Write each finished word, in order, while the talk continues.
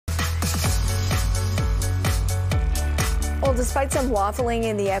Well, despite some waffling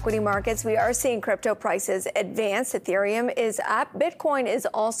in the equity markets, we are seeing crypto prices advance. Ethereum is up. Bitcoin is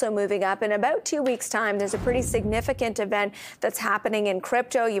also moving up. In about 2 weeks' time, there's a pretty significant event that's happening in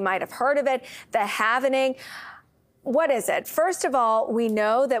crypto. You might have heard of it, the halving. What is it? First of all, we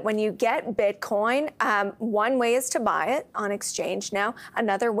know that when you get Bitcoin, one way is to buy it on exchange now.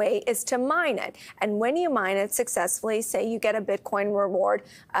 Another way is to mine it. And when you mine it successfully, say you get a Bitcoin reward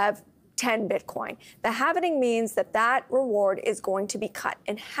of 10 Bitcoin. The halving means that that reward is going to be cut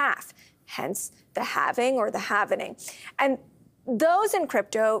in half, hence the halving or the halvening. And those in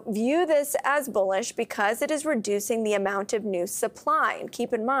crypto view this as bullish because it is reducing the amount of new supply. And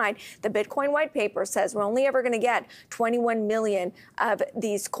keep in mind, the Bitcoin white paper says we're only ever going to get 21 million of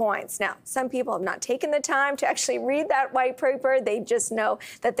these coins. Now, some people have not taken the time to actually read that white paper. They just know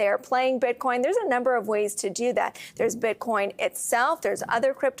that they are playing Bitcoin. There's a number of ways to do that. There's Bitcoin itself, there's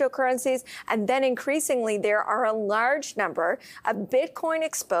other cryptocurrencies, and then increasingly there are a large number of Bitcoin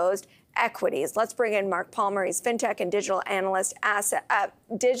exposed equities. Let's bring in Mark Palmer. He's Fintech and Digital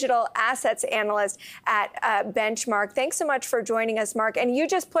Assets Analyst at Benchmark. Thanks so much for joining us, Mark. And you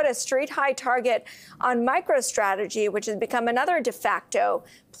just put a street high target on MicroStrategy, which has become another de facto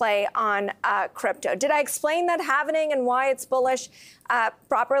play on crypto. Did I explain that halvening and why it's bullish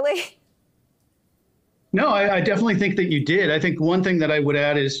properly? No, I definitely think that you did. I think one thing that I would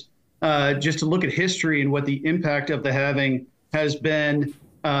add is just to look at history and what the impact of the halving has been.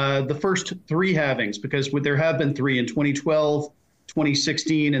 The first three halvings, because there have been three in 2012,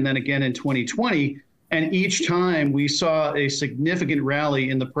 2016, and then again in 2020. And each time we saw a significant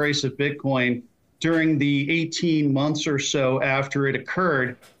rally in the price of Bitcoin during the 18 months or so after it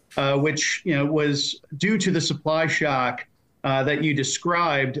occurred, which was due to the supply shock that you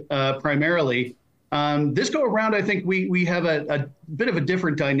described primarily. This go around, I think we have a bit of a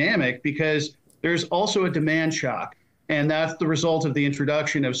different dynamic because there's also a demand shock. And that's the result of the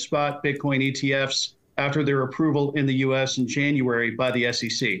introduction of spot Bitcoin ETFs after their approval in the U.S. in January by the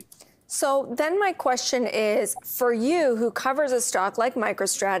SEC. So then my question is, for you who covers a stock like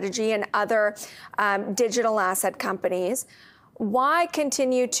MicroStrategy and other digital asset companies, why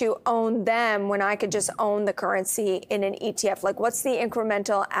continue to own them when I could just own the currency in an ETF? Like, what's the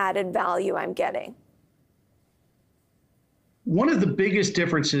incremental added value I'm getting? One of the biggest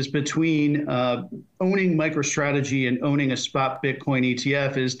differences between owning MicroStrategy and owning a spot Bitcoin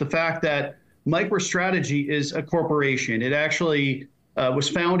ETF is the fact that MicroStrategy is a corporation. It actually was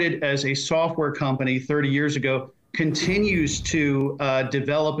founded as a software company 30 years ago, continues to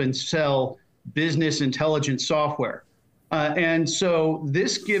develop and sell business intelligence software. And so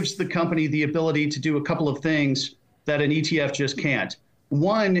this gives the company the ability to do a couple of things that an ETF just can't.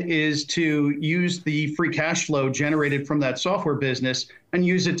 One is to use the free cash flow generated from that software business and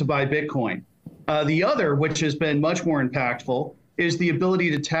use it to buy Bitcoin. The other, which has been much more impactful, is the ability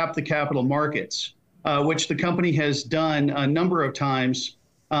to tap the capital markets, which the company has done a number of times.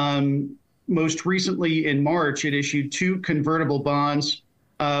 Most recently in March, it issued 2 convertible bonds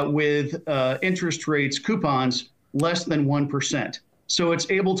with interest rates, coupons, less than 1%. So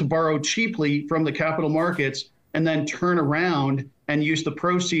it's able to borrow cheaply from the capital markets and then turn around and use the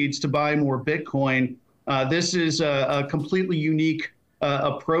proceeds to buy more Bitcoin. This is a completely unique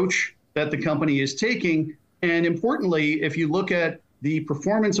approach that the company is taking. And importantly, if you look at the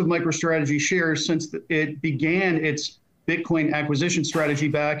performance of MicroStrategy shares since it began its Bitcoin acquisition strategy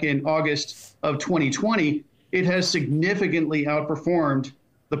back in August of 2020, it has significantly outperformed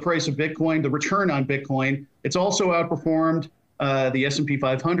the price of Bitcoin, the return on Bitcoin. It's also outperformed the S&P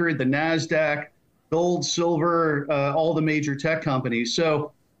 500, the NASDAQ, gold, silver, all the major tech companies.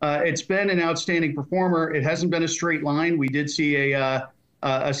 So it's been an outstanding performer. It hasn't been a straight line. We did see a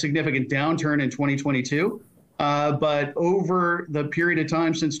significant downturn in 2022. But over the period of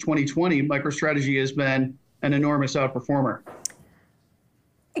time since 2020, MicroStrategy has been an enormous outperformer.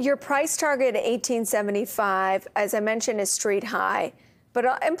 Your price target at $18.75, as I mentioned, is street high, but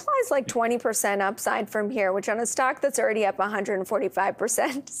it implies like 20% upside from here, which on a stock that's already up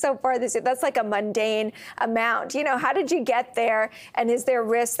 145% so far this year, that's like a mundane amount. How did you get there? And is there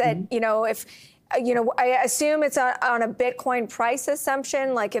risk that, if, I assume it's on a Bitcoin price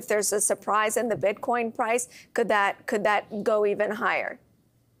assumption, like if there's a surprise in the Bitcoin price, could that go even higher?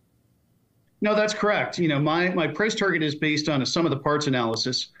 No, that's correct. My price target is based on a sum of the parts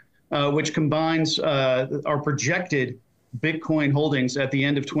analysis, which combines our projected Bitcoin holdings at the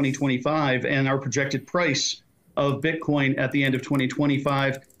end of 2025 and our projected price of Bitcoin at the end of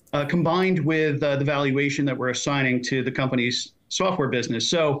 2025, combined with the valuation that we're assigning to the company's software business.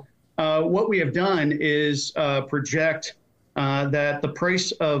 So what we have done is project that the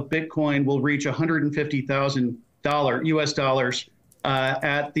price of Bitcoin will reach $150,000 US dollars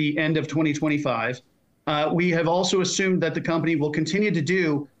at the end of 2025. We have also assumed that the company will continue to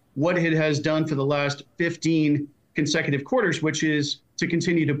do what it has done for the last 15 consecutive quarters, which is to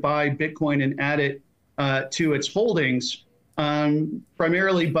continue to buy Bitcoin and add it to its holdings,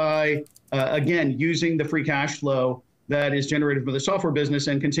 primarily by, again, using the free cash flow that is generated for the software business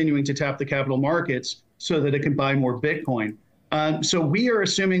and continuing to tap the capital markets so that it can buy more Bitcoin. So we are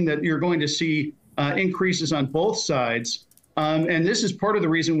assuming that you're going to see increases on both sides. And this is part of the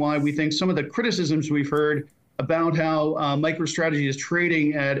reason why we think some of the criticisms we've heard about how MicroStrategy is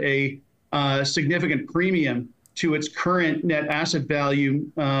trading at a significant premium to its current net asset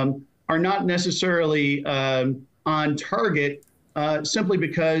value are not necessarily on target, simply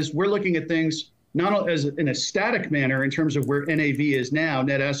because we're looking at things not as in a static manner in terms of where NAV is now,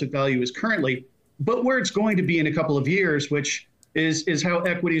 net asset value is currently, but where it's going to be in a couple of years, which is how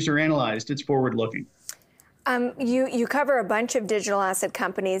equities are analyzed. It's forward looking. You cover a bunch of digital asset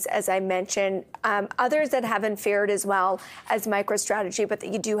companies, as I mentioned, others that haven't fared as well as MicroStrategy, but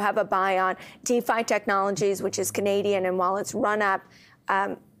that you do have a buy on. DeFi Technologies, which is Canadian, and while it's run up,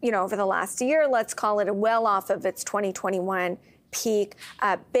 over the last year, let's call it well off of its 2021 peak.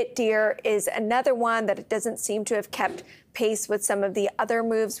 BitDeer is another one that it doesn't seem to have kept pace with some of the other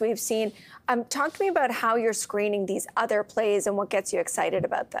moves we've seen. Talk to me about how you're screening these other plays and what gets you excited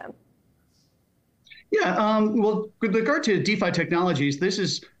about them. Yeah, well, with regard to DeFi Technologies, this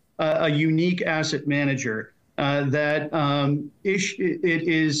is a unique asset manager that it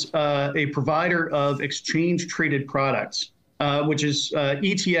is a provider of exchange-traded products, which is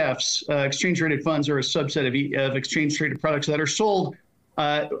ETFs. Exchange-traded funds are a subset of exchange-traded products that are sold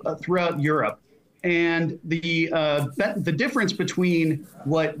throughout Europe. And the difference between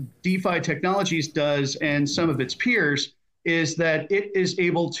what DeFi Technologies does and some of its peers is that it is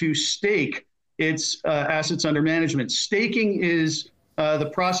able to stake its assets under management. Staking is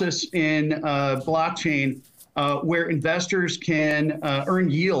the process in blockchain where investors can earn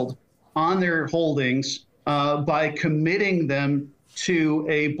yield on their holdings by committing them to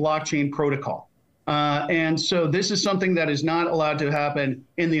a blockchain protocol. And so this is something that is not allowed to happen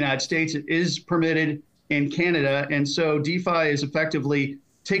in the United States. It is permitted in Canada. And so DeFi is effectively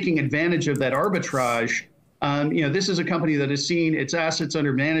taking advantage of that arbitrage. This is a company that has seen its assets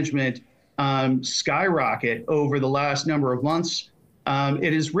under management skyrocket over the last number of months.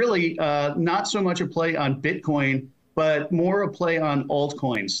 It is really not so much a play on Bitcoin, but more a play on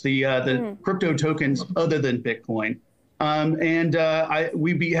altcoins, the crypto tokens other than Bitcoin.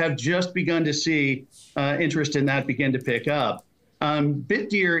 We have just begun to see interest in that begin to pick up.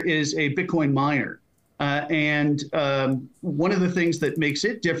 BitDeer is a Bitcoin miner. And one of the things that makes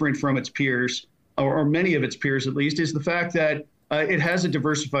it different from its peers, or many of its peers at least, is the fact that it has a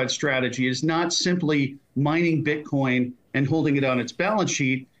diversified strategy. It's not simply mining Bitcoin and holding it on its balance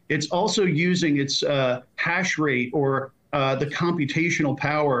sheet. It's also using its hash rate or the computational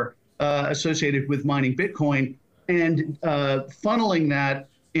power associated with mining Bitcoin and funneling that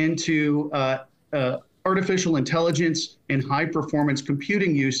into artificial intelligence and high performance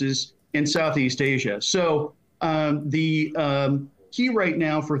computing uses in Southeast Asia. So the key right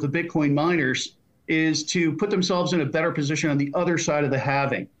now for the Bitcoin miners is to put themselves in a better position on the other side of the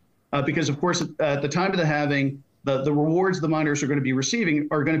halving. Because, of course, at the time of the halving, the rewards the miners are going to be receiving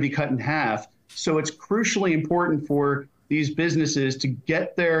are going to be cut in half. So it's crucially important for these businesses to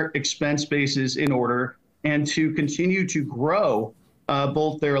get their expense bases in order and to continue to grow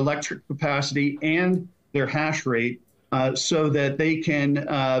both their electric capacity and their hash rate so that they can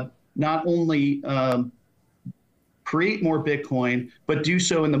not only create more Bitcoin, but do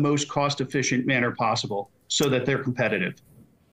so in the most cost-efficient manner possible so that they're competitive.